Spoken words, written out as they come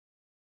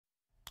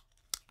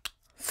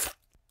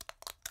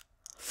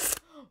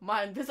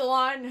my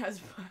Invisalign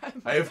has.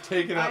 I have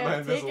taken out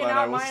my Invisalign. Taken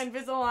out my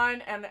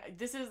Invisalign, and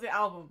this is the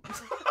album.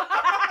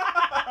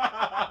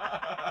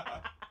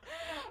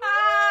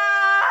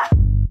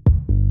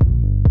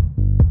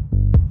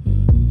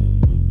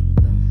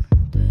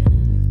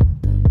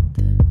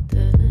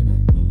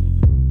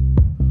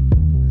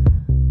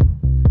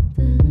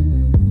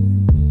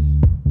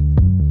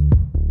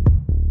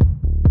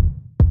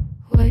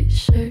 White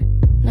shirt,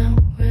 now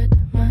red,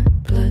 my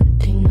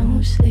bloody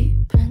nose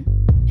sleeping.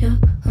 You're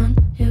on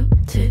your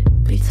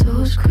tippy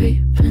toes,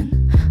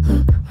 creeping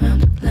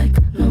around like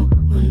no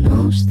one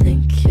knows.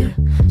 Think you're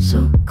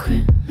so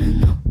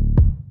criminal.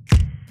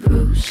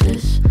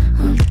 Bruises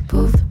on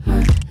both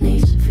my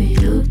knees for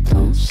you.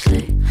 Don't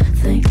say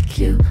thank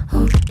you,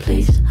 oh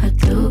please. I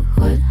do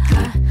what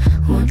I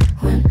want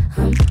when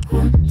I'm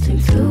wanting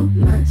to.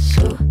 My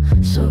soul,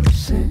 so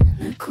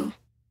cynical.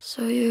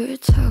 So you're a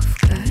tough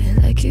guy,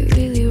 like you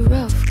really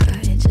rough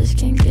guy. Just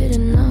can't get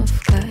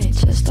enough guy,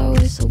 just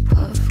always so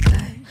puff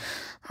guy.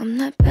 I'm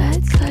that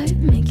bad type,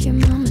 make your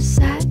mama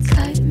sad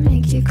type,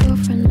 make your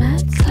girlfriend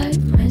mad type,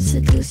 might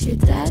seduce your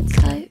dad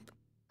type.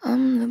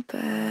 I'm the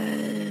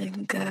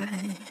bad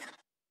guy.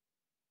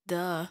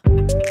 Duh. I'm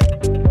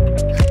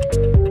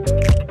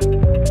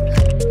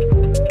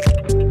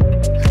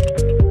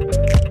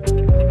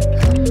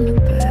the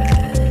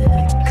bad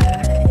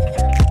guy.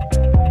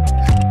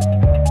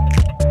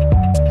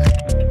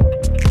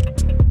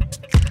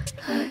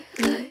 I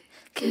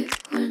like it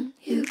when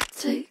you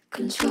take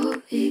control,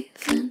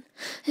 even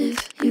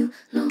if you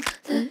know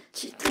that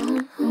you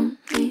don't own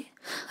me.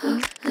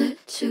 I'll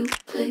let you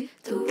play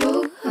the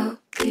role, I'll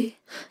be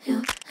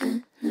your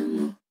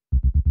animal.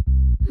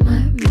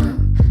 My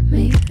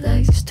mommy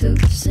likes to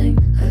sing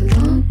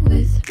along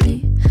with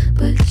me,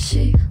 but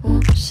she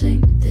won't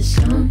sing this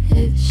song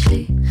if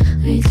she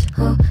reads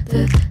all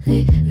the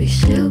lyrics.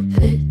 She'll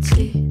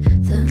pity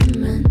the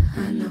men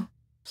I know.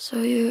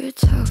 So you're a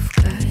tough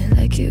guy,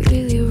 like you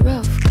really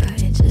rough guy.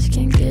 Just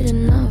can't get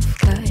enough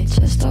guy,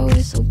 just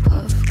always so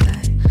puff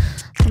guy.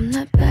 I'm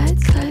that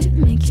bad type,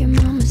 make your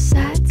mama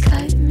sad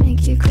type,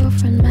 make your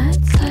girlfriend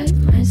mad type,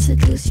 might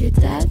seduce your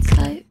dad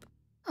type.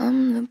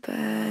 I'm the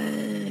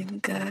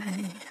bad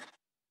guy.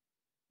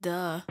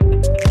 Duh. I'm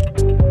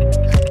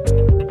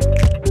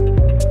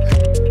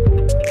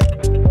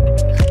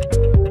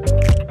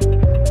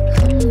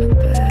the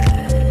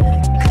bad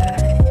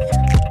guy.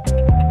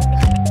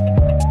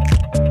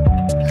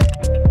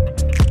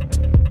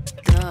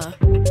 Duh.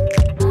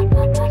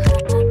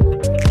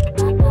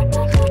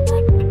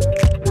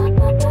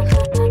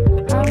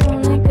 I'm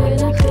only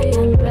good at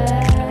being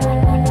bad.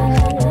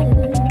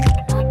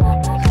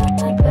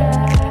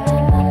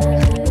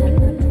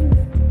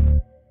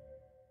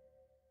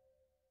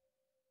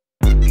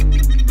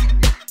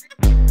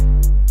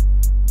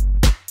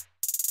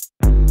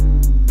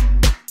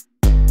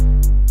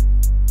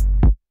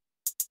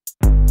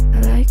 I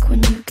like when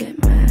you get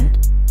mad.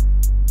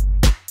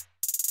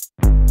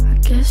 I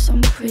guess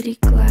I'm pretty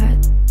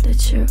glad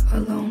that you're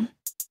alone.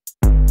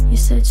 You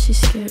said she's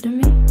scared of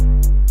me?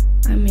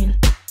 I mean,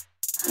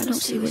 I don't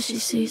see what she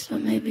sees,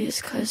 but maybe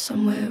it's 'cause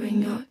I'm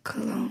wearing your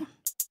cologne.